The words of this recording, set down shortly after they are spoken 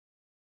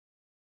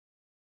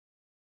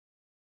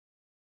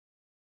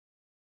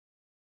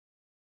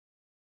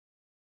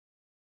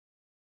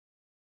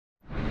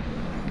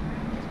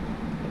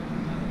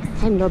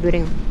Same low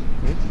building.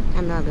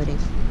 I'm not building.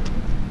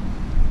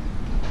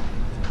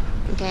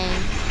 Okay.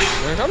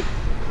 You wanna come?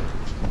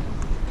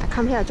 I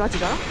come here, George.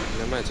 Never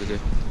mind, it's okay.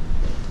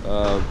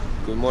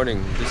 Good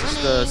morning. This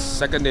is the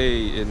second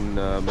day in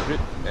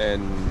Madrid,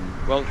 and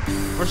well,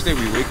 first day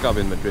we wake up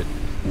in Madrid.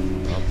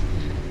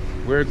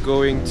 We're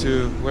going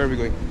to, where are we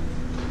going?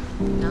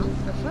 No,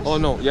 breakfast? Oh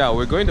no, yeah,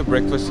 we're going to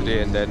breakfast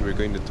today, and then we're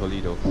going to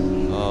Toledo.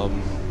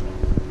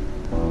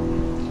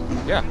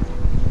 Yeah.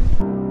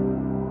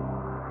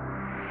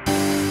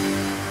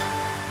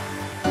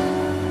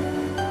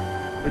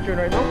 Which one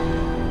right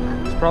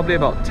now? It's probably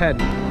about 10.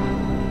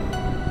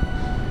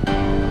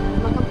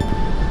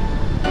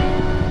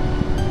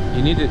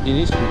 You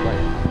need street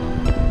light.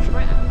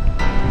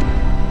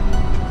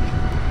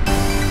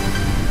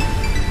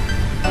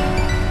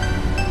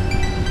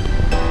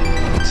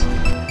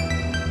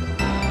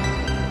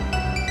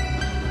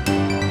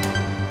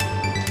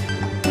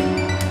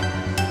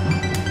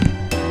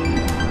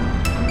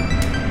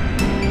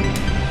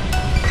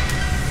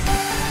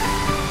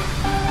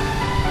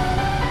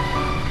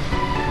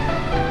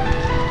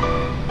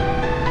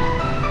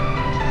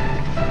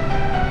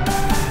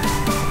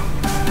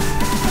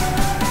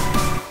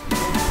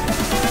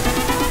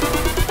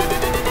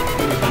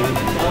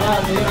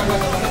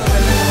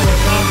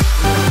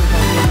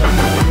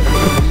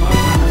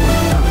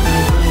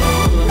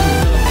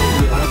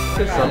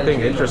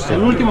 Something interesting.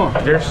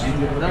 There's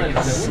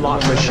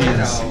slot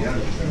machines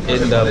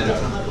in the.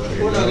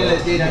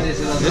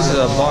 This is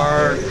a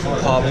bar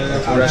pub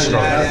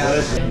restaurant.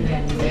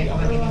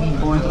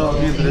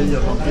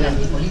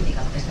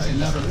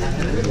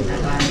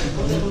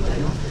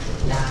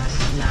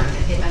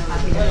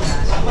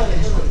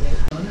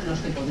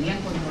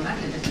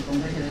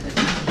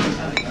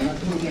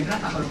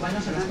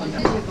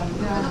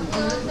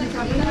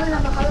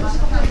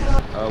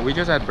 We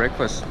just had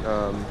breakfast.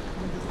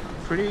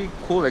 Pretty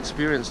cool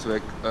experience to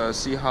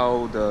see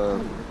how the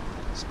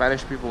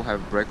Spanish people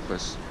have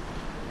breakfast.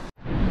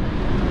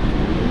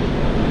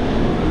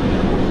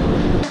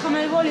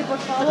 Déjame el boli, por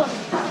favor.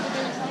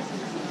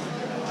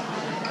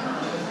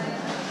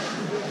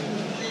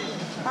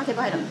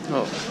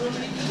 Oh.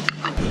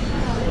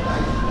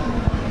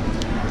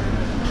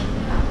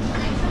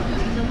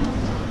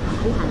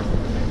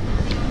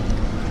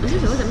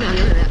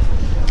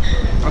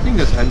 I think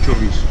there's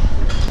anchovies.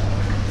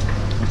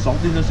 The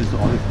saltiness is the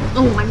olive.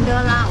 Oh,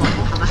 wonder lah, 我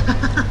好好吧。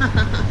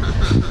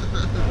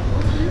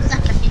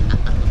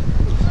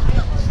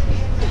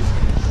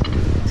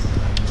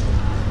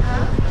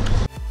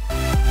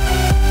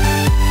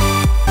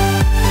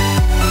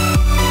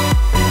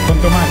Con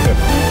tomate.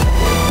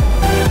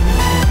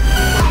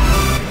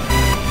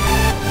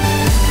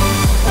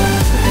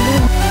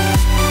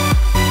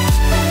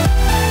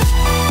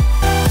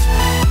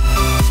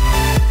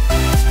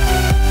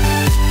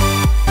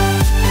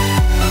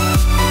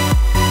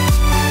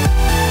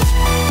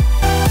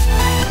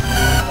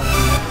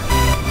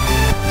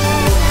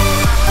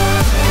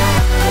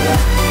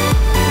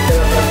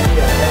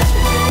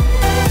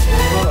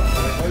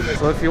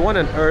 So if you want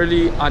an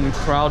early,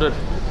 uncrowded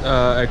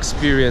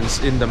experience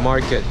in the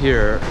market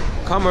here,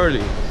 come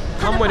early.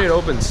 Come when it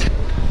opens.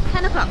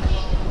 10 o'clock.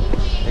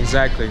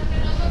 Exactly.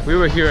 We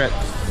were here at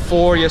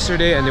 4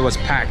 yesterday and it was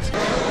packed.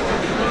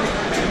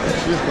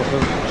 You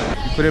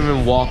couldn't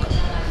even walk.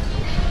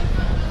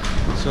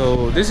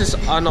 So this is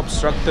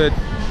unobstructed.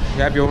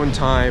 You have your own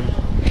time.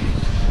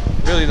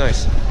 Really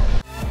nice.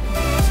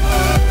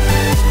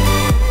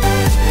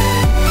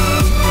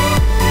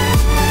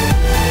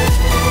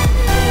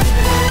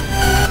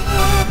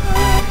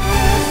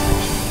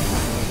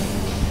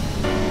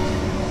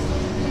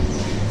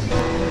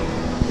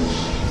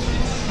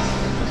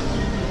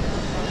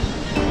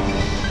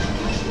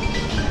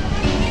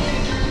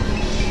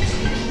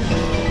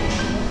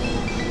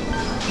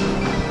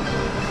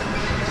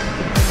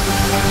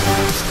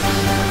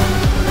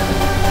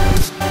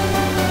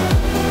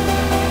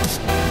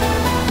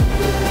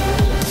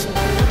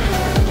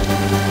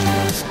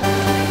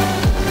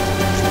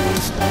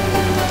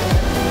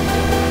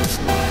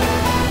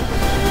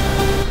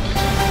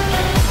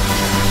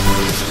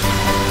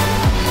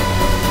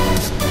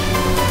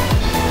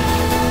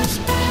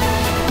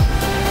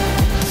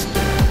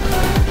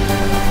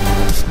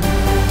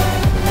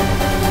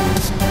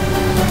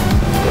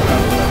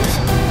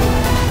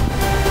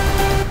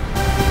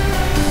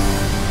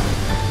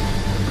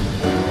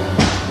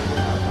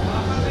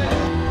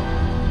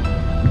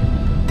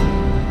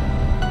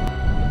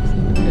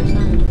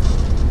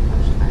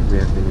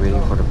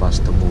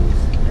 To move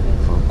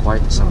for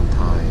quite some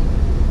time.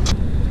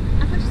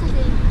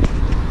 Unfortunately,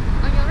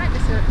 on your right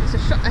there's a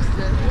shop,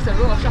 there's a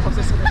row of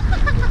shops.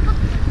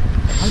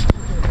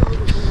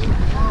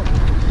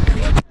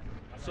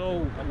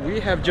 So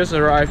we have just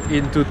arrived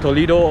into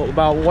Toledo,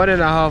 about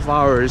 1.5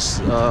 hours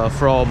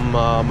from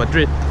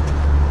Madrid,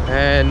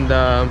 and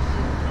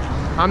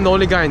I'm the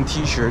only guy in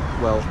t-shirt.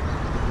 Well,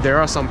 there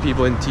are some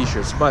people in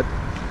t-shirts, but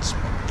it's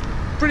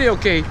pretty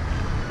okay.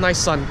 Nice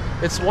sun.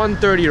 It's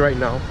 1:30 right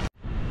now.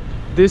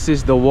 This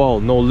is the wall.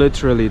 No,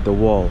 literally the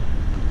wall.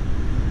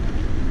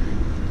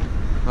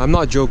 I'm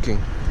not joking.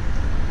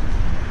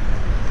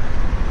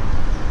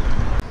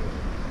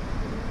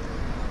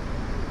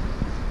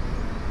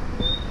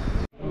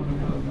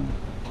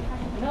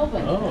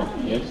 Oh,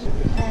 yes.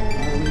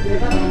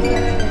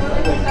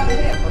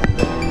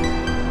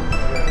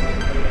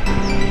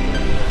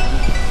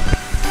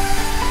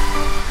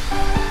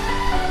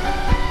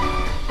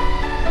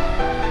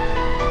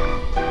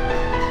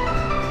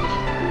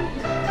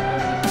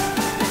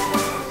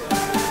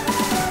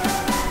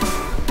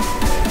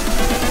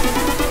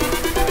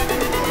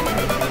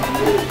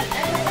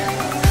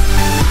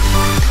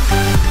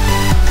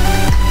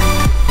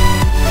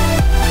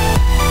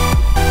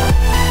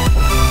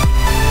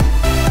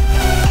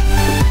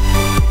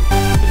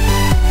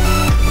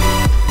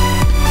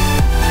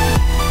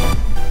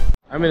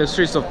 I'm in the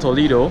streets of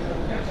Toledo,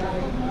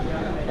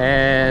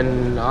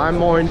 and I'm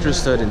more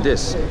interested in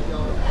this.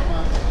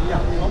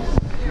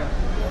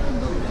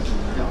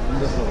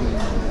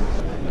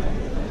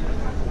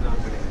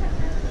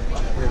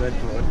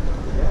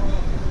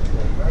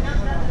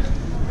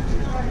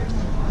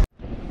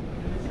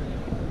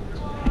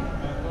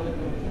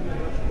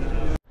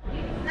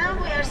 Now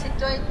we are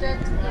situated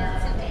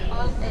in City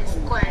Hall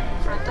Square.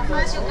 In front of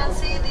us you can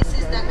see this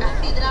is the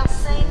Cathedral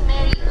Saint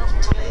Mary of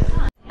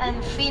Toledo,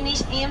 and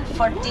finished in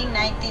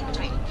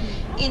 1493.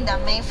 In the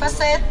main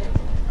facade,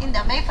 you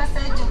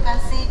can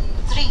see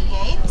 3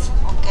 gates.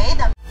 Okay.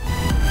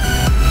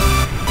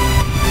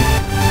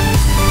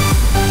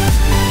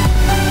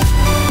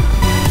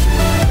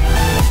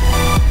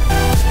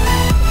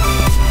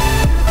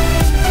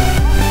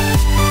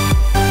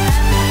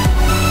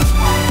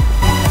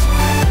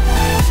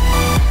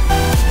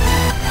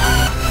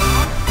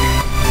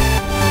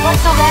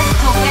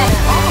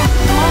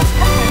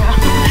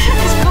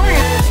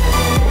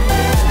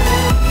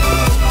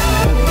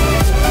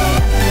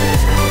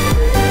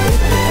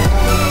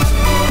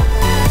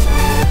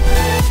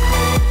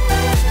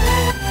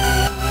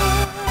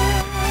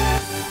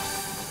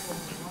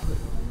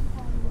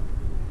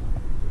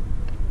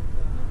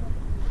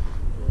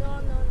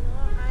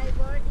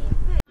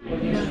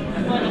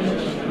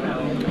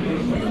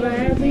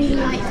 Very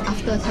light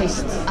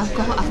aftertaste.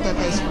 Alcohol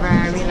aftertaste.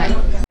 Very light.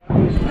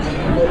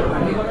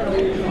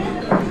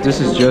 This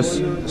is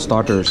just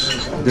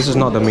starters. This is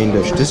not the main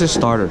dish. This is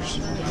starters.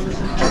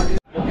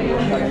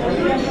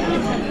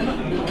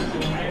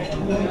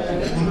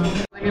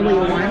 Whenever you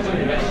want.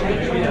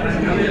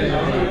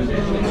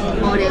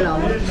 All day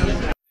long.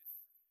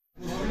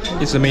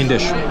 It's the main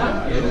dish.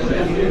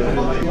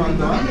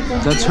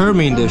 That's her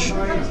main dish.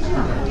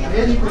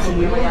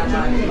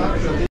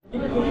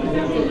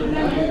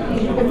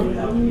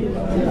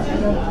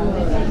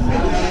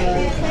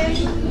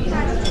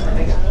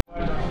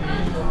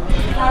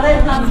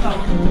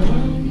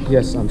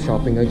 Yes, I'm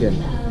shopping again.